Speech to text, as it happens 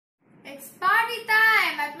It's party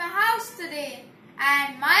time at my house today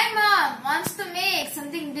and my mom wants to make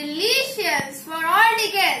something delicious for all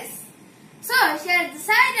the guests. So she has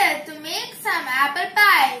decided to make some apple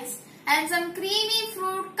pies and some creamy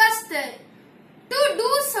fruit custard. To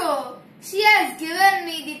do so, she has given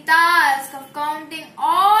me the task of counting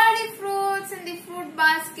all the fruits in the fruit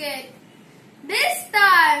basket. This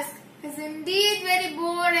task is indeed very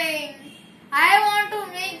boring. I want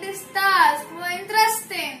to make this task more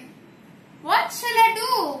interesting. What shall I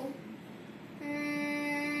do?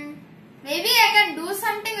 Maybe I can do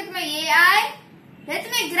something with my AI. Let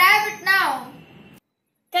me grab it now.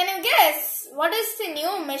 Can you guess what is the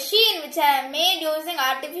new machine which I have made using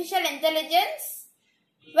artificial intelligence?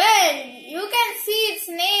 Well, you can see its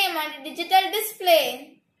name on the digital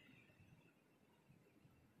display.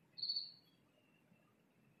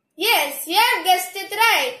 Yes, you have guessed it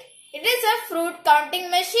right. It is a fruit counting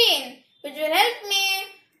machine which will help me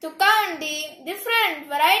to count the different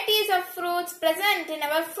varieties of fruits present in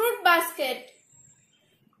our fruit basket.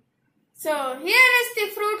 So here is the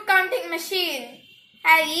fruit counting machine.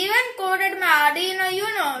 I even coded my Arduino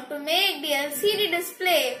Uno to make the LCD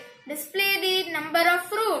display the number of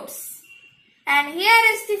fruits. And here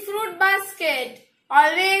is the fruit basket,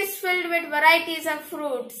 always filled with varieties of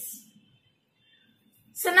fruits.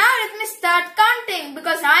 So now let me start counting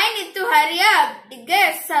because I need to hurry up. The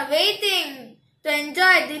guests are waiting to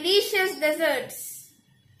enjoy delicious desserts.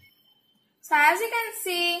 So as you can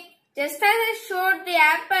see, just as I showed the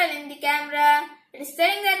apple in the camera, it is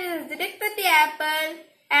saying that it has detected the apple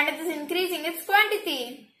and it is increasing its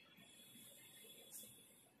quantity.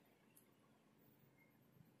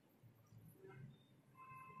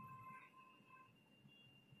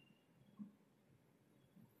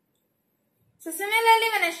 So similarly,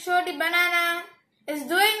 when I showed the banana, it is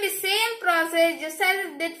doing the same process just as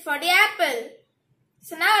it did for the apple.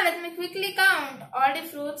 So now let me quickly count all the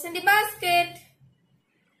fruits in the basket.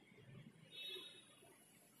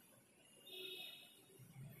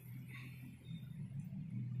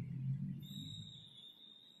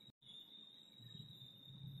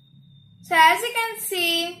 So as you can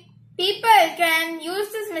see, people can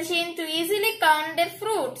use this machine to easily count their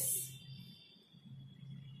fruits.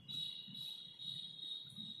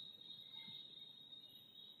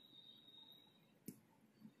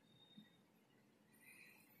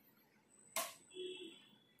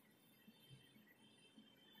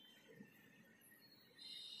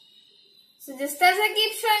 So just as I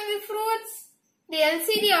keep showing the fruits, the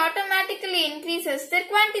LCD automatically increases their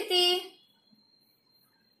quantity.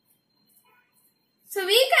 So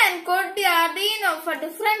we can code the Arduino for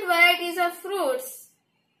different varieties of fruits.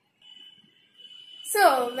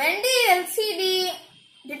 So when the LCD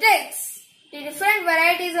detects the different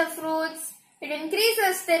varieties of fruits, it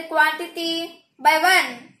increases their quantity by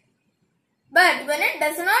 1. But when it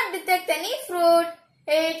does not detect any fruit,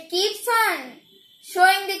 it keeps on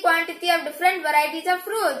showing the quantity of different varieties of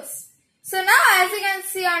fruits. So now as you can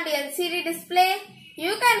see on the LCD display,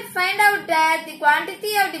 you can find out that the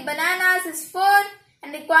quantity of the bananas is 4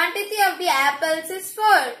 and the quantity of the apples is 4.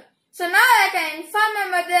 So now I can inform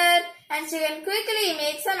my mother and she can quickly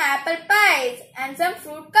make some apple pies and some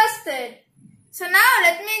fruit custard. So now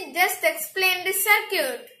let me just explain this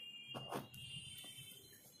circuit.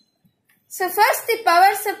 So first the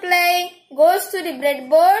power supply goes to the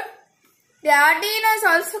breadboard. The Arduino is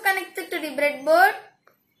also connected to the breadboard.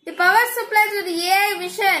 The power supply to the AI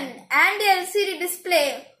Vision and the LCD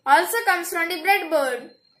display also comes from the breadboard.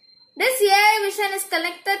 This AI Vision is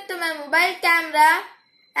connected to my mobile camera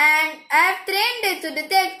and I have trained it to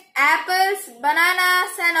detect apples,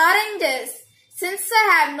 bananas and oranges. Since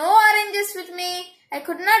I have no oranges with me, I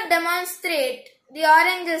could not demonstrate the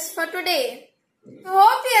oranges for today. I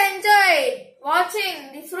hope you enjoyed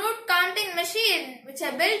watching the fruit counting machine which I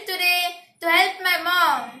built today to help my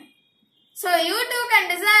mom. So you too can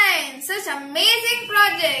design such amazing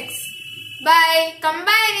projects by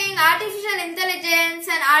combining artificial intelligence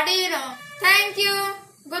and Arduino. Thank you,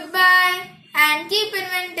 goodbye and keep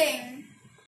inventing.